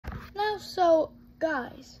Yeah, so,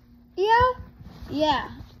 guys. Yeah.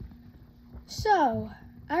 So,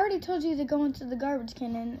 I already told you to go into the garbage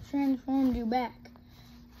can and it transformed you back.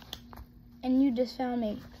 And you just found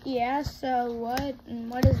me. Yeah, so what? And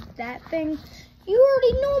what is that thing? You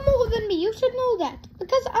already know more than me. You should know that.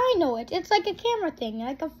 Because I know it. It's like a camera thing,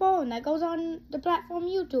 like a phone that goes on the platform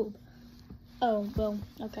YouTube. Oh, well,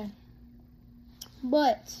 okay.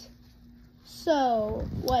 But, so,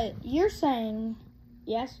 what you're saying,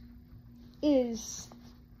 yes, is,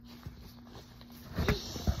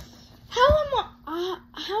 how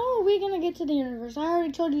are we going to get to the universe? I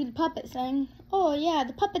already told you the puppet thing. Oh, yeah,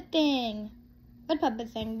 the puppet thing. What puppet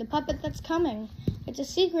thing? The puppet that's coming. It's a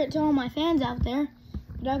secret to all my fans out there.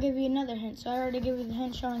 But I'll give you another hint. So I already gave you the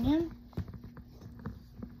hint showing him.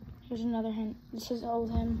 Here's another hint. This is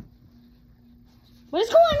old him. What is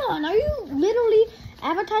going on? Are you literally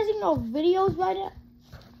advertising your videos right now?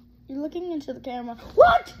 You're looking into the camera.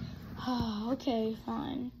 What? Oh, okay,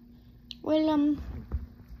 fine. Well,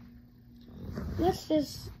 let's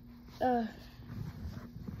just, what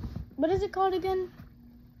is it called again?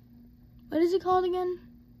 What is it called again?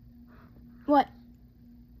 What?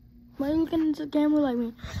 Why are you looking into the camera like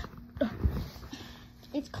me?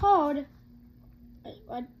 It's called, wait,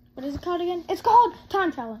 what? What is it called again? It's called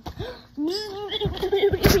time travel.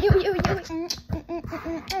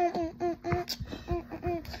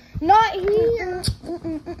 Not here.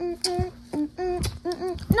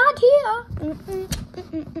 Not here.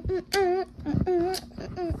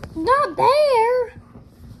 Not there.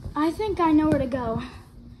 I think I know where to go.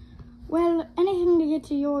 Well, anything to get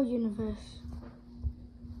to your universe.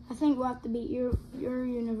 I think we'll have to beat your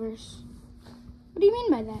universe. What do you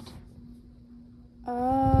mean by that? Oh,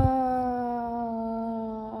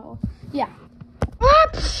 yeah.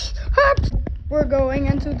 We're going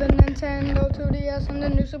into the Nintendo 2DS and the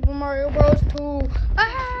new Super Mario Bros. 2.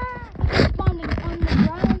 Spawning on the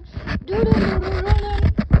ground.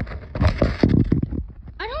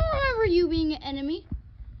 I don't remember you being an enemy.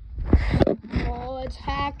 Oh, it's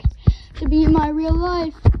hacked to be my real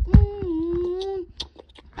life.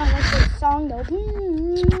 I like this song though.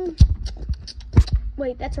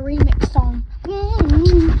 Wait, that's a remix song. Where?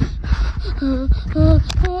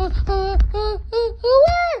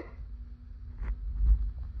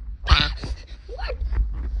 What?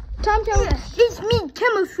 Time travel. It's me,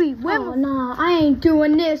 chemistry. Oh, no, I ain't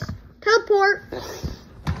doing this. Teleport.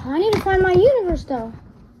 I need to find my universe, though.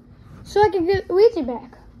 So I can get Luigi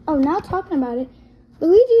back. Oh, now talking about it.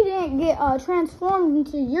 Luigi didn't get transformed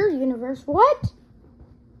into your universe. What?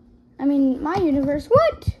 I mean, my universe.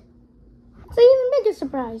 What? It's an even bigger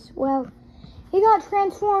surprise. Well, he got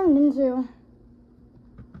transformed into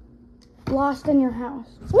Lost in Your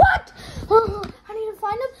House. What? Oh, I need to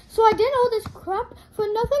find him. So I did all this crap for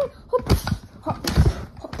nothing.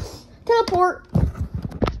 Teleport.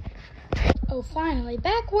 Oh, finally,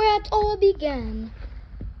 back where it all began.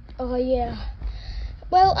 Oh, yeah.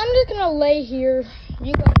 Well, I'm just gonna lay here.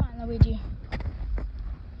 You go find Luigi.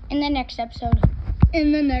 In the next episode.